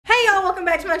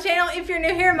welcome back to my channel. If you're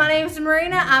new here, my name is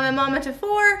Marina. I'm a mama to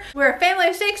 4. We're a family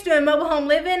of 6 doing mobile home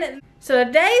living. So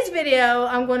today's video,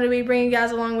 I'm going to be bringing you guys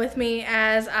along with me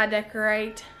as I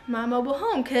decorate my mobile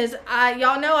home, because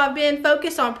y'all know I've been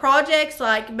focused on projects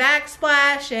like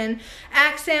backsplash and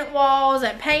accent walls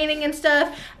and painting and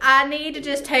stuff. I need to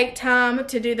just take time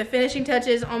to do the finishing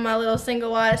touches on my little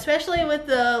single wide, especially with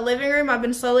the living room. I've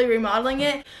been slowly remodeling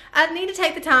it. I need to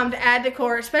take the time to add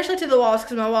decor, especially to the walls,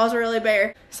 because my walls are really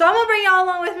bare. So I'm gonna bring y'all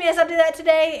along with me as I do that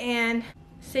today. And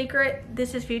secret,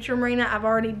 this is future Marina. I've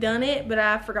already done it, but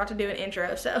I forgot to do an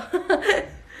intro, so all right,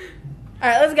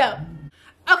 let's go.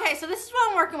 Okay, so this is what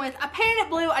I'm working with. I painted it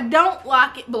blue. I don't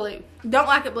like it blue. Don't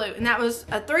like it blue. And that was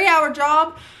a 3-hour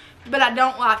job, but I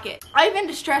don't like it. I even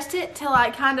distressed it to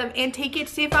like kind of antique it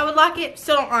to see if I would like it.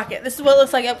 Still don't like it. This is what it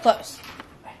looks like up close.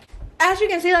 As you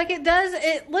can see, like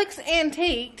it looks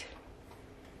antiqued.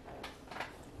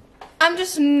 I'm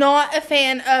just not a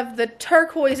fan of the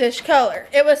turquoise-ish color.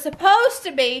 It was supposed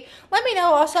to be. Let me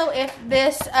know also if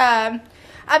this, I've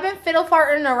been fiddle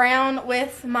farting around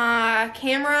with my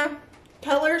camera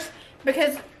colors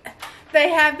because they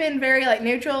have been very like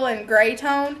neutral and gray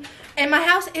toned, and my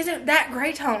house isn't that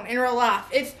gray tone in real life.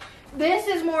 This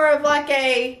is more of like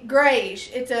a grayish.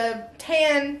 It's a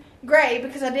tan gray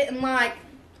because I didn't like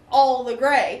all the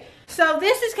gray. So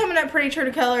this is coming up pretty true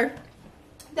to color.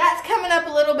 That's coming up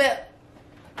a little bit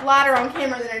lighter on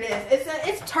camera than it is.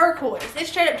 It's turquoise. It's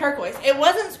straight up turquoise. It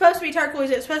wasn't supposed to be turquoise.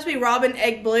 It's supposed to be robin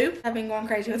egg blue. I've been going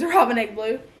crazy with the robin egg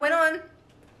blue.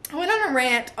 I went on a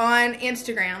rant on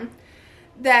Instagram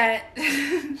that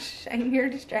Shane, your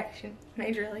distraction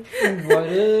majorly. What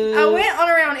is? I went on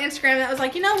around Instagram that was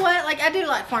like, you know what? Like, I do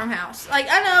like farmhouse. Like,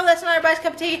 I know that's not everybody's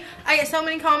cup of tea. I get so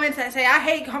many comments that say I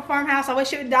hate farmhouse. I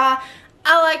wish it would die.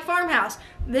 I like farmhouse.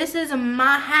 This is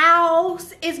my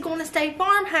house. It's going to stay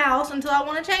farmhouse until I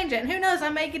want to change it. And who knows? I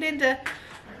may get into.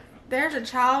 There's a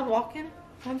child walking.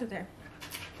 What's it there?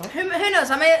 Who knows?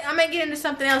 I may get into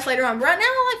something else later on. But right now,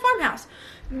 I like farmhouse.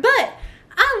 But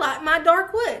I like my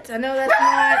dark woods. I know that's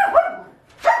not.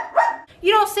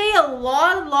 You don't see a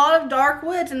lot of dark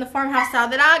woods in the farmhouse style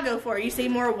that I go for. You see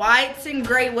more whites and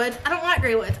gray woods. I don't like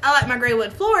gray woods. I like my gray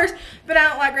wood floors, but I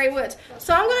don't like gray woods.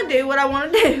 So I'm going to do what I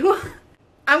want to do.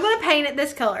 I'm going to paint it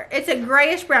this color. It's a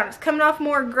grayish brown. It's coming off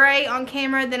more gray on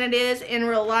camera than it is in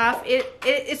real life.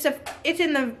 It's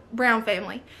in the brown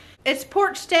family. It's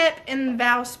porch step and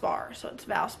Valspar, so it's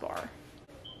Valspar.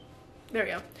 There we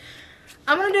go.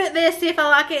 I'm going to do it this, see if I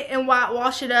like it, and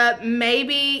whitewash it up.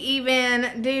 Maybe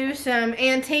even do some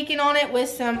antiquing on it with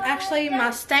some, actually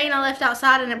my stain I left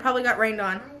outside and it probably got rained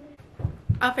on.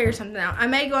 I'll figure something out. I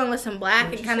may go in with some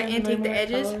black and kind of antique the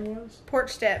edges. Porch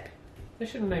step. They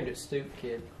should have named it Stoop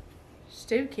Kid.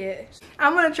 Stoop Kid.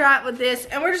 I'm going to try it with this,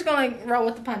 and we're just going to roll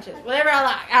with the punches. Whatever I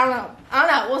like. I don't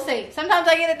know. We'll see. Sometimes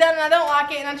I get it done and I don't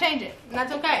like it and I change it. And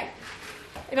that's okay.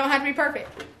 It don't have to be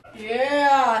perfect.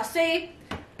 Yeah. See?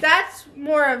 That's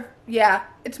more of, yeah,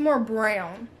 it's more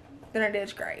brown than it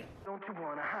is gray. Don't you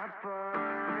wanna have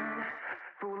fun?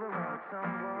 Fool around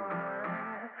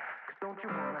someone. Don't you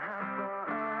wanna have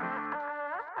fun?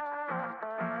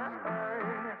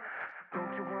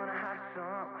 Don't you wanna have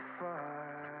some fun?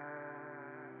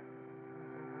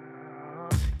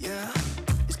 Yeah,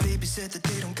 his baby said that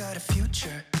they don't got a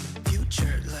future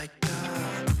like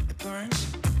that. It burns.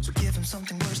 So give him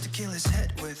something worse to kill his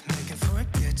head with, make him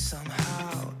forget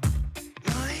somehow.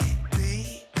 Might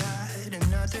be that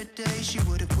another day she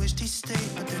would have wished he stayed,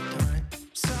 but they're done.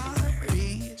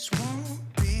 Sorry's won't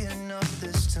be enough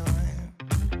this time.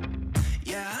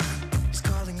 Yeah, he's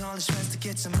calling all his friends to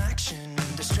get some action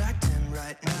and distract him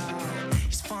right now.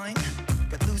 He's fine,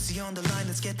 got Lucy on the line,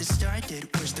 let's get this started.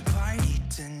 Where's the party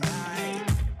tonight?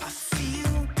 I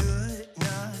feel good,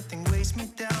 nothing weighs me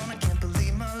down. I can't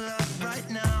believe my love right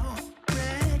now.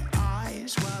 Red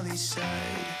eyes while he said,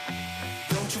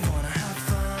 don't you wanna have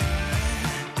fun?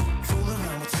 Fool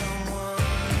around with someone.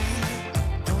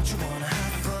 Don't you wanna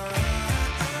have fun?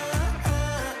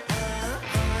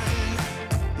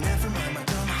 Never mind my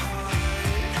dumb heart.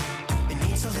 It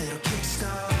needs a little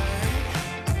kickstart.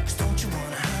 'Cause don't you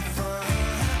wanna have fun?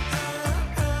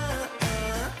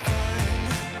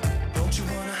 Don't you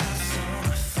wanna have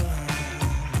some fun?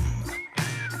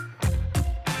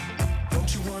 Don't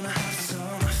you wanna have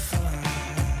some fun?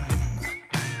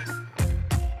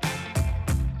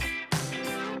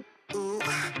 Ooh,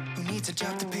 who needs a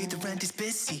job to pay the rent? He's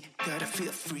busy. Gotta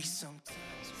feel free sometimes.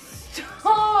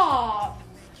 Stop!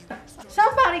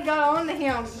 Somebody got on to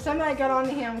him. Somebody got on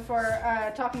to him for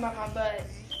talking about my butt.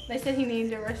 They said he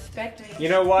needed to respect me. You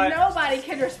know what? Nobody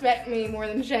could respect me more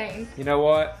than Shane. You know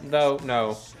what?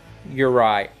 No, you're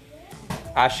right.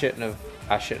 I shouldn't have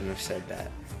I shouldn't have said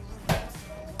that.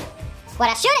 What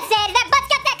I should have said is that butt's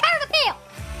got that curve appeal.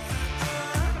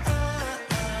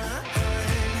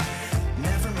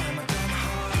 Never mind my dumb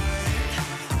heart.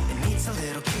 It needs a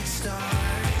little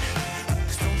kickstart.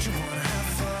 'Cause don't you wanna have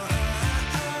fun?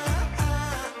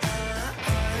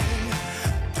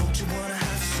 Don't you wanna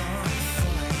have some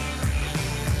fun?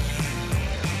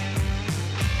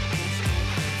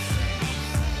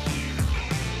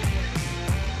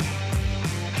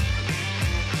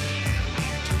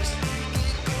 Just make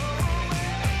it go away.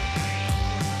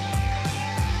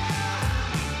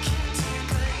 Can't take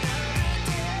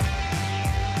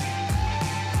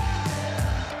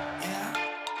yeah,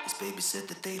 his baby said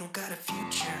that they don't got a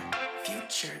future.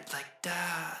 Future like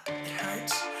that. It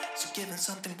hurts. So giving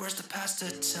something worse to pass the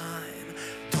time.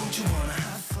 Don't you wanna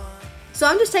have fun? So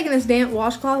I'm just taking this damp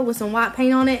washcloth with some white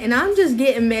paint on it, and I'm just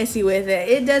getting messy with it.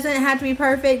 It doesn't have to be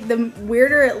perfect. The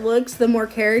weirder it looks, the more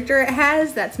character it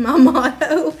has. That's my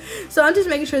motto. So I'm just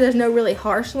making sure there's no really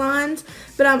harsh lines,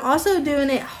 but I'm also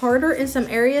doing it harder in some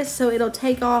areas so it'll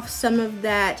take off some of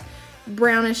that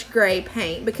brownish gray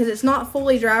paint, because it's not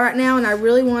fully dry right now and I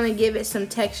really want to give it some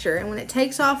texture. And when it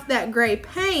takes off that gray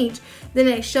paint, then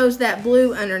it shows that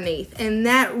blue underneath, and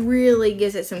that really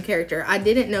gives it some character. I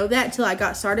didn't know that till I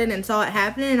got started and saw it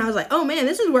happening, and I was like, oh man,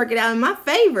 this is working out in my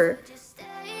favor. Stay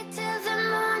till the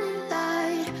morning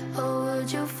light, or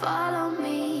would you follow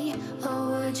me, or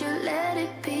would you let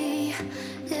it be?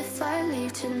 If I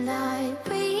leave tonight,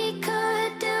 we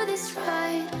could do this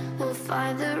right. We'll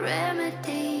find the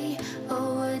remedy,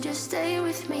 or would you stay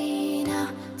with me now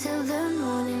till the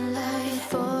morning light?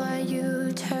 Before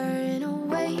you turn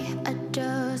away, I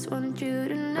just want you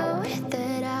to know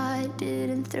that I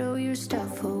didn't throw your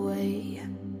stuff away.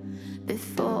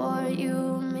 Before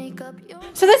you make up your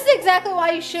So this is exactly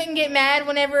why you shouldn't get mad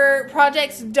whenever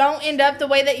projects don't end up the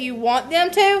way that you want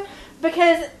them to,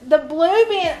 because the blue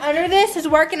being under this is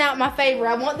working out in my favor.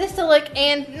 I want this to look,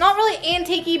 and not really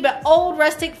antique-y, but old,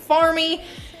 rustic, farmy,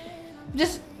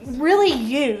 just really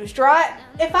used, right?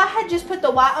 If I had just put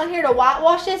the white on here to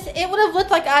whitewash this, it would have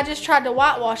looked like I just tried to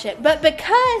whitewash it. But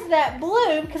because that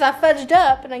blue, because I fudged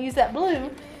up and I used that blue,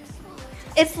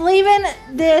 it's leaving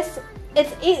this,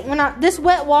 this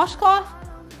wet washcloth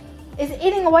is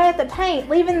eating away at the paint,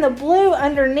 leaving the blue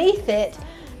underneath it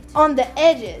on the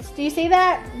edges. Do you see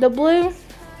that? The blue.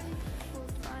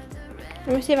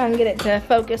 Let me see if I can get it to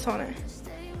focus on it.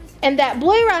 And that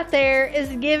blue right there is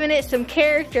giving it some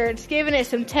character. It's giving it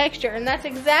some texture. And that's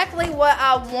exactly what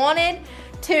I wanted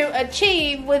to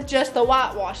achieve with just the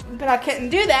whitewash. But I couldn't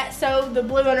do that, so the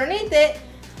blue underneath it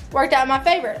worked out in my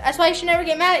favor. That's why you should never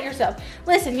get mad at yourself.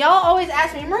 Listen, y'all always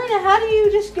ask me, Marina, how do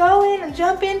you just go in and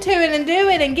jump into it and do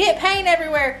it and get paint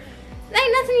everywhere? It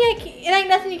ain't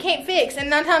nothing you can't fix. And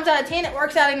 9 times out of 10, it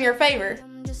works out in your favor.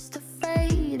 I'm just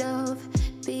afraid of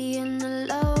being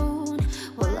alone.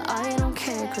 Well, I don't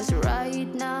care, 'cause right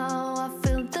now I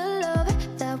feel the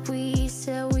love that we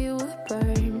said we would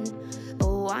burn.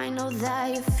 Oh, I know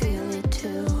that you feel it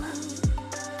too.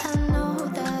 I know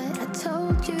that I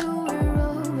told you we're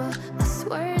over. I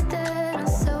swear that I'm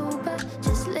sober.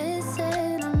 Just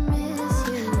listen, I miss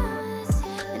you.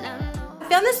 And I know I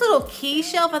found this little key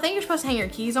shelf. I think you're supposed to hang your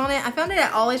keys on it. I found it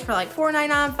at Ollie's for like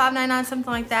 $4.99, $5.99,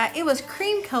 something like that. It was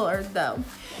cream colored though.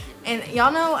 And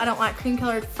y'all know I don't like cream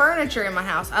colored furniture in my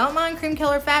house. I don't mind cream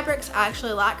colored fabrics. I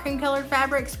actually like cream colored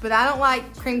fabrics, but I don't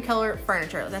like cream colored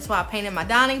furniture. That's why I painted my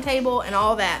dining table and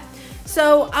all that.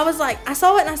 So I was like, I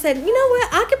saw it and I said, you know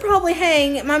what? I could probably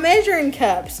hang my measuring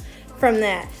cups from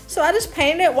that. So I just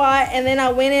painted it white, and then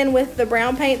I went in with the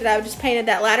brown paint that I just painted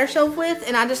that ladder shelf with,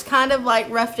 and I just kind of like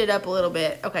roughed it up a little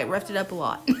bit. Okay, roughed it up a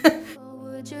lot.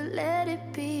 would you let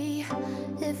it be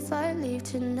if I leave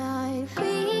tonight?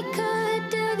 We could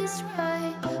do this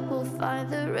right. We'll find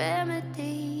the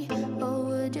remedy. Or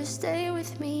would you stay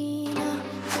with me now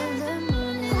till the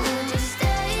morning? Would you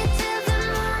stay till the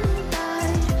morning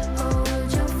light? Or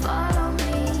would you follow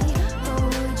me? Or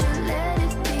would you let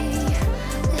it be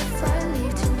if I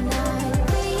leave tonight?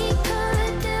 We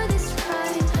could do this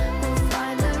right. We'll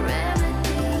find the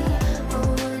remedy. Or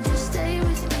would you stay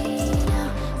with me now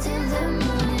till the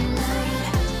morning light?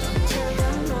 Till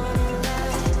the morning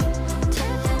light.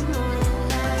 Till the morning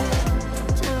light.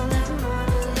 Till the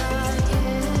morning light.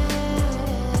 Yeah.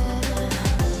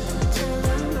 Till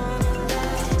the morning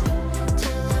light. Till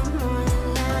the morning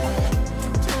light.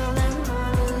 Till the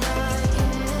morning light.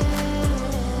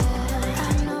 Yeah.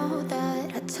 I know that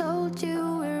I told you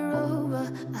we're over.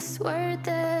 I swear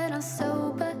that I'm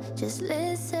sober. Just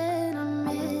listen, I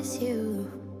miss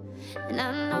you. And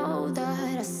I know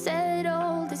that I said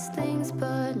all these things,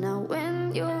 but now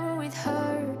when you're with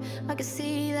her, I can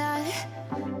see that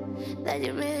that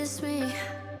you miss me.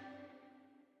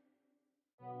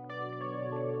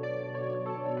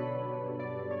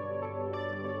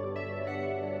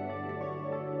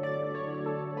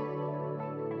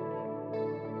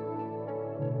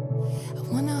 I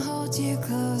wanna hold you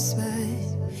close, but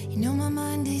you know my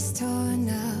mind is torn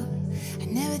up. I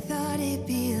never thought it'd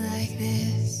be like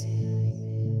this.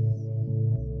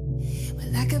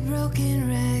 We're like a broken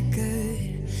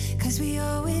record, 'cause we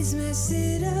always mess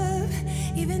it up.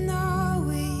 Even though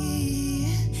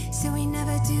we say we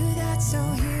never do that, so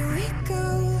here we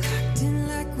go, acting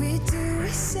like we do. We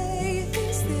say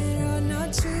things that are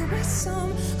not true, but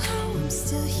somehow I'm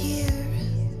still here.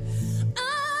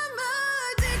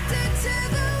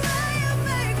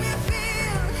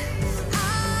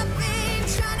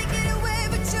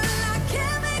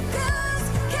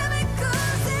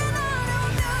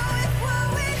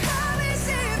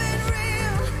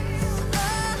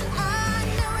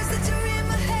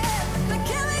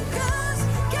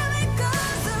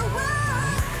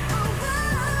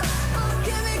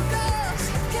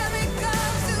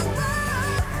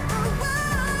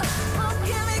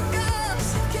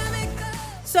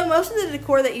 So most of the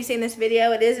decor that you see in this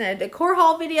video, it is in a decor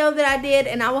haul video that I did,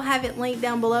 and I will have it linked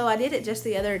down below. I did it just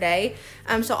the other day.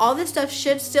 So all this stuff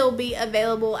should still be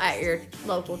available at your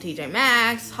local TJ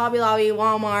Maxx, Hobby Lobby,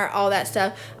 Walmart, all that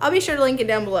stuff. I'll be sure to link it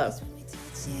down below.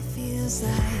 It feels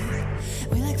like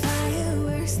we're like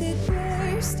fireworks that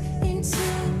burst into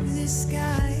the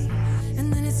sky,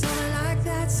 and then it's all like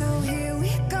that. So here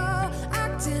we go,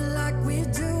 acting like we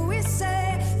do. We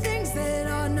say things that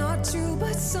are not true,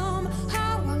 but somehow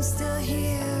I'm still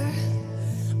here.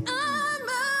 I'm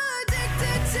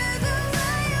addicted to the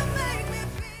way you make me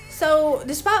feel. So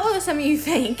despite what some of you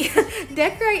think,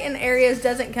 decorating areas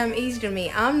doesn't come easy to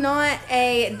me. I'm not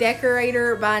a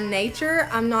decorator by nature.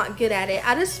 I'm not good at it.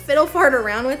 I just fiddle fart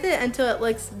around with it until it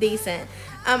looks decent.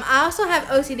 I also have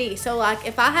OCD, so like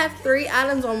if I have 3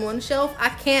 items on one shelf, I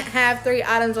can't have 3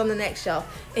 items on the next shelf.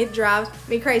 It drives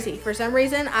me crazy. For some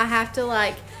reason, I have to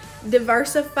like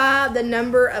diversify the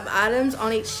number of items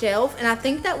on each shelf, and I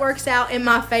think that works out in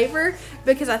my favor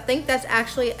because I think that's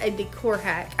actually a decor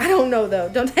hack. I don't know though,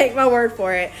 don't take my word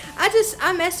for it.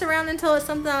 I mess around until it's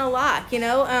something I like, you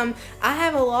know. I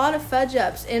have a lot of fudge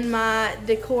ups in my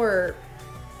decor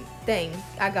thing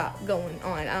I got going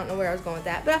on. I don't know where I was going with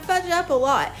that, but I fudge up a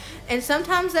lot, and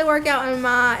sometimes they work out to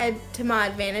my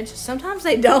advantage, sometimes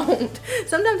they don't.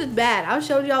 Sometimes it's bad. I've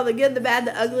showed y'all the good, the bad,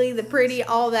 the ugly, the pretty,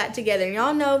 all that together, and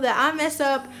y'all know that I mess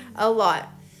up a lot.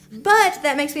 But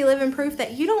that makes me live in proof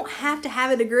that you don't have to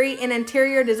have a degree in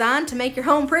interior design to make your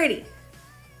home pretty.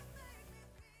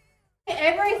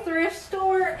 Every thrift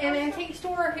store and antique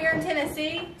store here in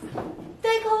Tennessee,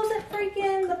 they close at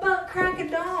freaking the butt crack of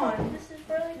dawn. This is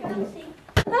really fancy.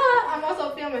 Ah, I'm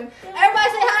also filming. Everybody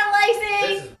say hi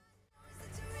to Lacey.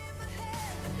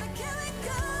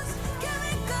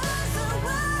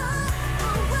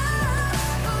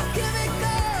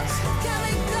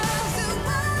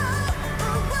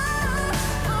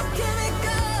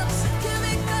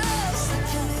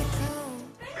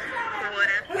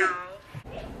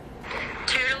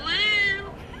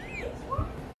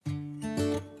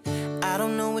 I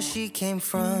don't know where she came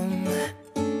from.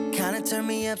 Kinda turned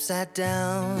me upside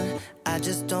down. I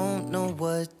just don't know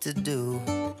what to do.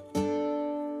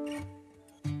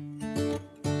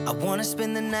 I wanna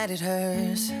spend the night at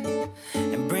hers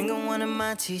and bring her one of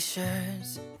my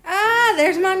t-shirts. Ah,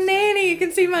 there's my nanny. You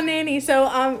can see my nanny. So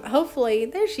hopefully,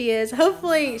 there she is.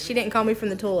 Hopefully she didn't call me from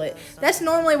the toilet. That's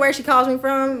normally where she calls me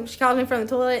from. She calls me from the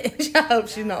toilet. I hope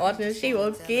she's not watching this. She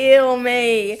will kill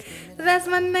me. That's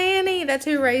my nanny. That's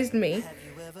who raised me. Have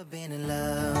you ever been in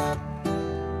love?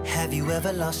 Have you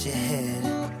ever lost your head?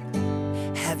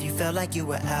 Have you felt like you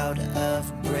were out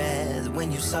of breath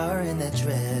when you saw her in that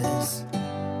dress?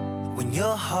 When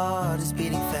your heart is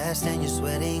beating fast and you're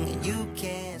sweating and you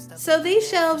can't stop. So these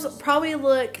shelves probably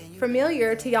look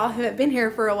familiar to y'all who haven't been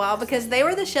here for a while because they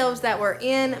were the shelves that were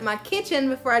in my kitchen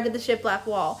before I did the shiplap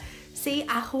wall. See,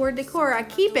 I hoard decor. I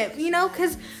keep it, you know,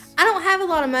 because I don't have a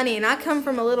lot of money and I come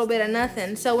from a little bit of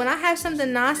nothing. So when I have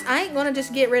something nice, I ain't going to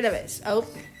just get rid of it. Oh,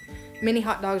 mini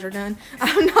hot dogs are done.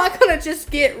 I'm not going to just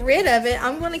get rid of it.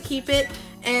 I'm going to keep it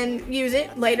and use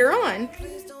it later on.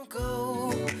 Please don't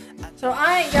go. So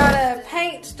I ain't got a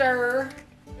paint stirrer.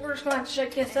 We're just going to have to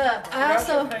shake this up. I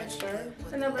also,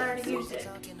 I know, but I already used it.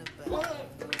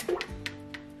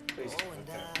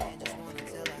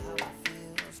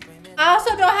 I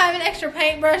also don't have an extra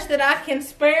paintbrush that I can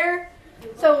spare.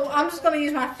 So I'm just going to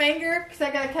use my finger because I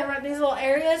got to cover up these little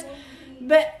areas.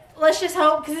 But let's just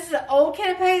hope, because this is an old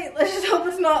can of paint, let's just hope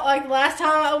it's not like the last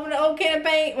time I opened an old can of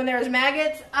paint when there was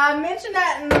maggots. I mentioned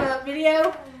that in the video,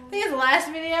 I think it's the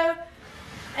last video,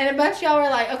 and a bunch of y'all were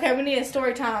like, okay, we need a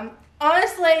story time.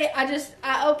 Honestly,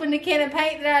 I opened a can of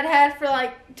paint that I'd had for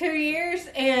like 2 years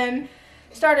and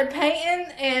started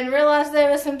painting and realized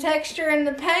there was some texture in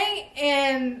the paint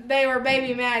and they were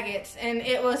baby maggots, and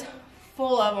it was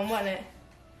full of them, wasn't it?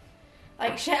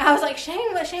 Like, I was like,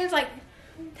 Shane, what? Shane's like,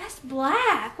 that's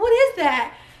black. What is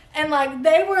that? And like,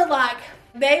 they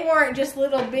weren't just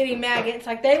little bitty maggots.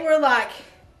 Like, they were like,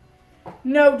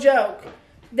 no joke,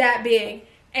 that big.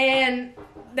 And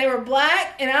they were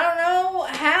black, and I don't know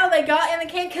how they got in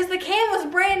the can, because the can was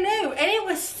brand new and it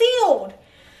was sealed.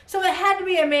 So it had to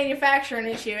be a manufacturing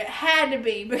issue. It had to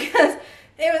be, because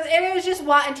it was just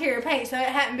white interior paint, so it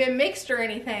hadn't been mixed or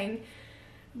anything.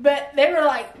 But they were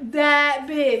like that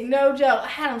big, no joke. I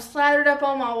had them slathered up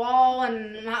on my wall,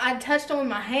 and I touched them with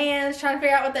my hands trying to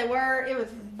figure out what they were. It was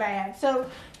bad. So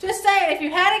just saying, if you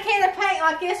had a can of paint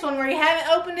like this one where you haven't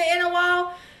opened it in a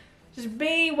while, just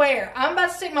beware. I'm about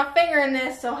to stick my finger in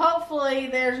this, so hopefully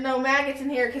there's no maggots in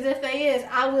here, because if there is,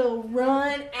 I will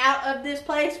run out of this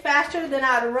place faster than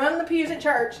I'd run the pews at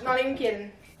church. Not even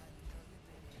kidding.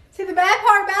 See, the bad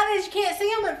part about it is you can't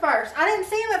see them at first. I didn't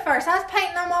see them at first. I was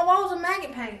painting on my walls with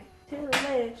maggot paint. To the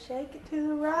left, shake it to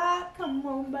the right. Come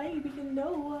on, baby, you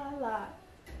know what I like.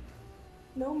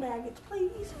 No maggots,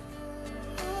 please.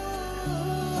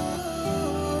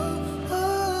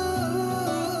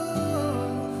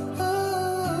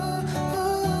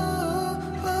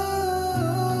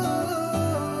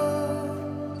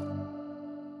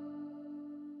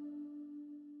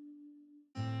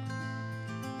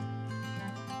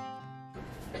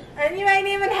 And you ain't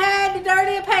even had to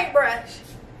dirty a paintbrush.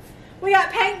 We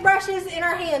got paintbrushes in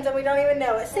our hands and we don't even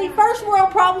know it. See, first world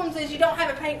problems is you don't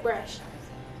have a paintbrush.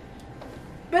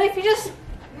 But if you just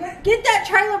get that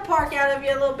trailer park out of you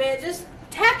a little bit, just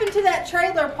tap into that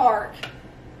trailer park.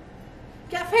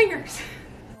 Got fingers.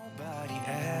 Nobody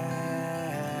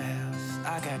else.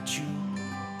 I got you,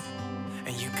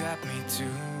 and you got me too.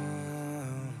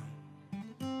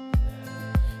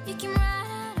 You can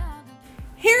ride all the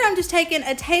Here I'm just taking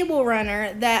a table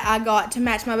runner that I got to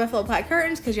match my buffalo plaid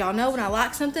curtains, because y'all know when I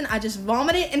like something, I just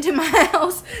vomit it into my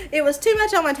house. It was too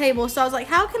much on my table, so I was like,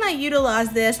 how can I utilize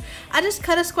this? I just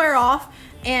cut a square off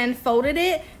and folded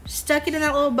it, stuck it in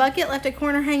that little bucket, left a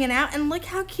corner hanging out, and look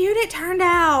how cute it turned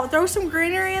out. Throw some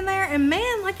greenery in there, and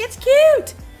man, like, it's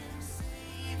cute.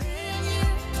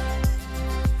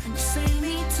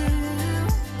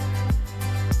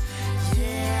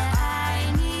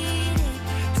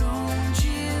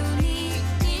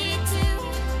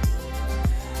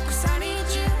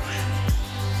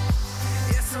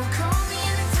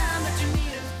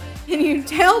 And you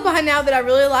tell by now that I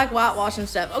really like whitewashing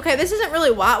stuff. Okay, this isn't really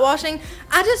whitewashing.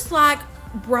 I just like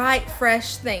bright,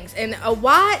 fresh things. And a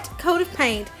white coat of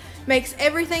paint makes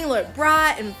everything look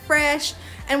bright and fresh.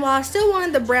 And while I still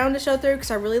wanted the brown to show through,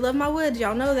 because I really love my wood,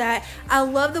 y'all know that, I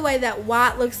love the way that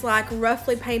white looks like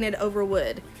roughly painted over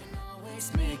wood.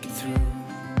 Always make it through.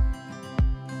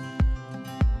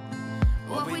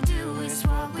 What we do is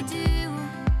what we do.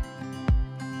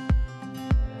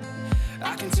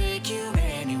 I can take you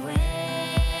anywhere,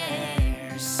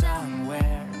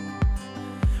 somewhere.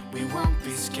 We won't be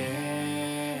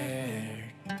scared.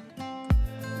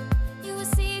 You will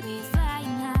see me flying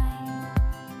high.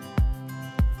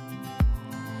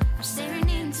 I'm staring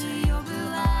into your blue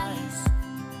eyes.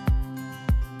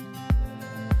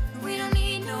 We don't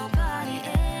need nobody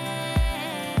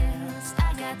else.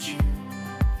 I got you,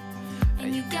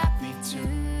 and you got me too.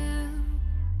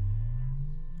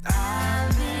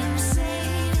 I've been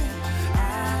saving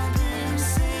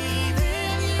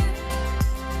you,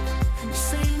 and you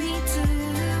save me too.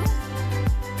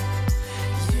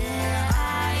 Yeah, I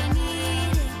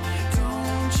need it.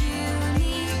 Don't you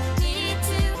need me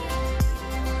too?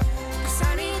 'Cause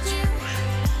I need you.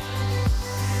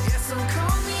 Yeah, so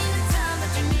call me anytime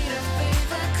that you need a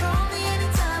favor. Call me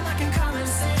anytime I can come and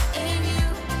save you.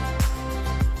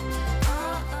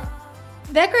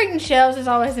 Decorating shelves is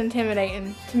always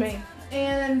intimidating to me.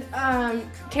 And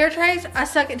tear trays, I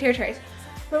suck at tear trays.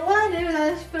 But what I do is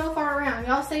I just fiddle far around.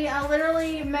 Y'all see, I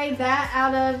literally made that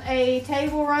out of a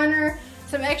table runner,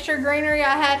 some extra greenery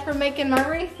I had from making my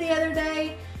wreath the other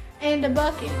day, and a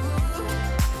bucket.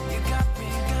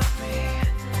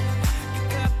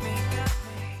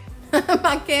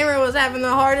 My camera was having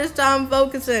the hardest time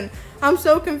focusing. I'm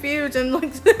so confused and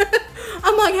like,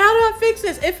 I'm like, how do I fix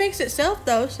this? It fixed itself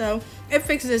though, so it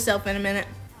fixes itself in a minute.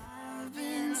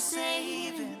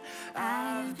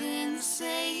 I've been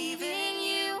saving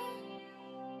you.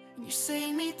 you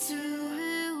save me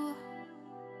too.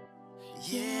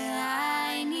 Yeah,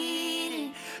 I need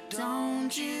it.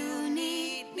 Don't you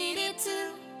need it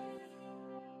too?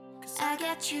 'Cause I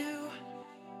got you,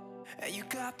 And you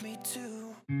got me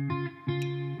too.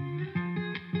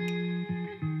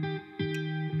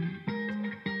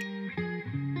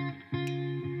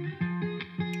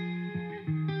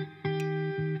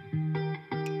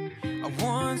 I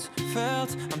once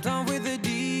felt I'm done with the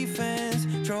defense.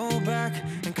 Drove back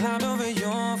and climbed over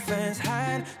your fence.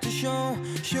 Had to show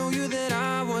you that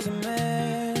I was a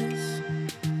mess.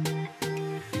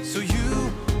 So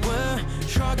you were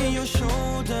shrugging your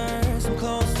shoulders. I'm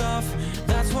closed off,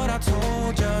 that's what I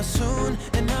told you. Soon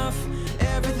enough,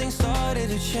 everything started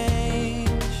to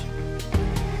change.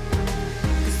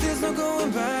 'Cause there's no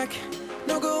going back,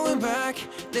 no going back.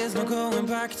 There's no going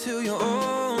back to your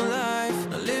old life.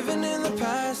 Not living in the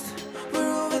past,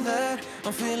 we're over that.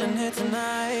 I'm feeling it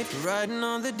tonight, riding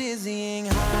on the dizzying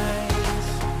heights.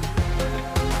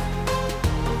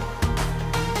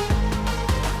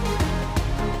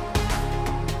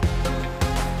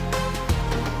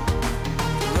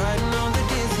 Riding on the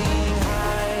dizzying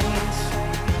heights.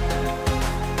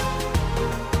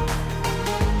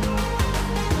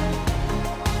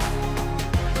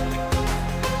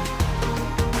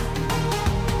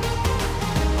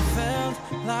 Felt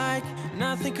like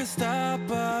nothing could stop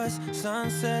us.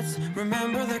 Sunsets,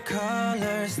 remember the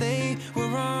colors. They were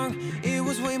wrong, it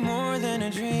was way more than a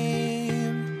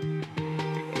dream.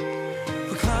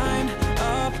 We climbed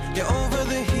up, yeah, over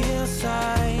the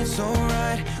hillside. So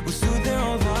right, we stood there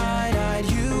all wide-eyed.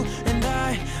 You and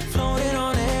I floated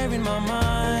on air in my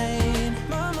mind.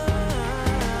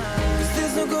 'Cause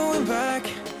there's no going back,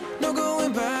 no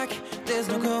going back. There's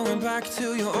no going back to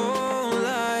your old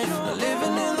life. Not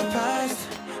living in the past,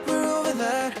 we're over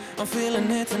that. I'm feeling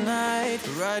it tonight,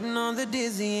 riding on the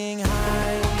dizzying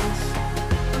heights.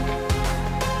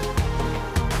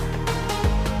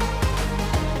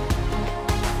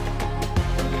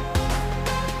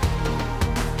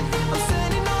 I'm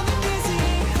standing on the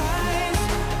dizzying heights.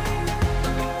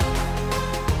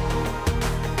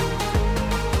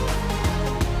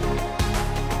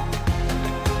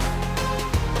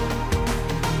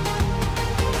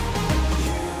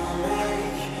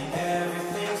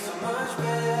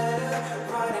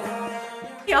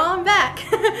 Y'all, I'm back.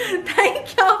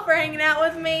 Thank y'all for hanging out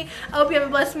with me. I hope you have a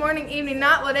blessed morning, evening,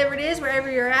 night, whatever it is, wherever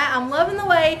you're at. I'm loving the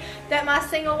way that my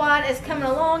single wide is coming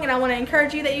along, and I want to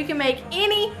encourage you that you can make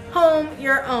any home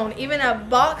your own. Even a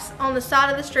box on the side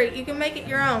of the street, you can make it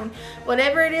your own.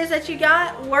 Whatever it is that you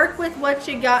got, work with what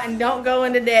you got and don't go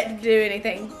into debt to do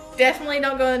anything. Definitely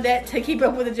don't go into debt to keep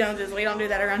up with the Joneses. We don't do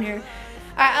that around here.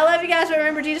 All right, I love you guys, but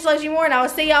remember, Jesus loves you more, and I will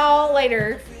see y'all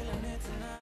later.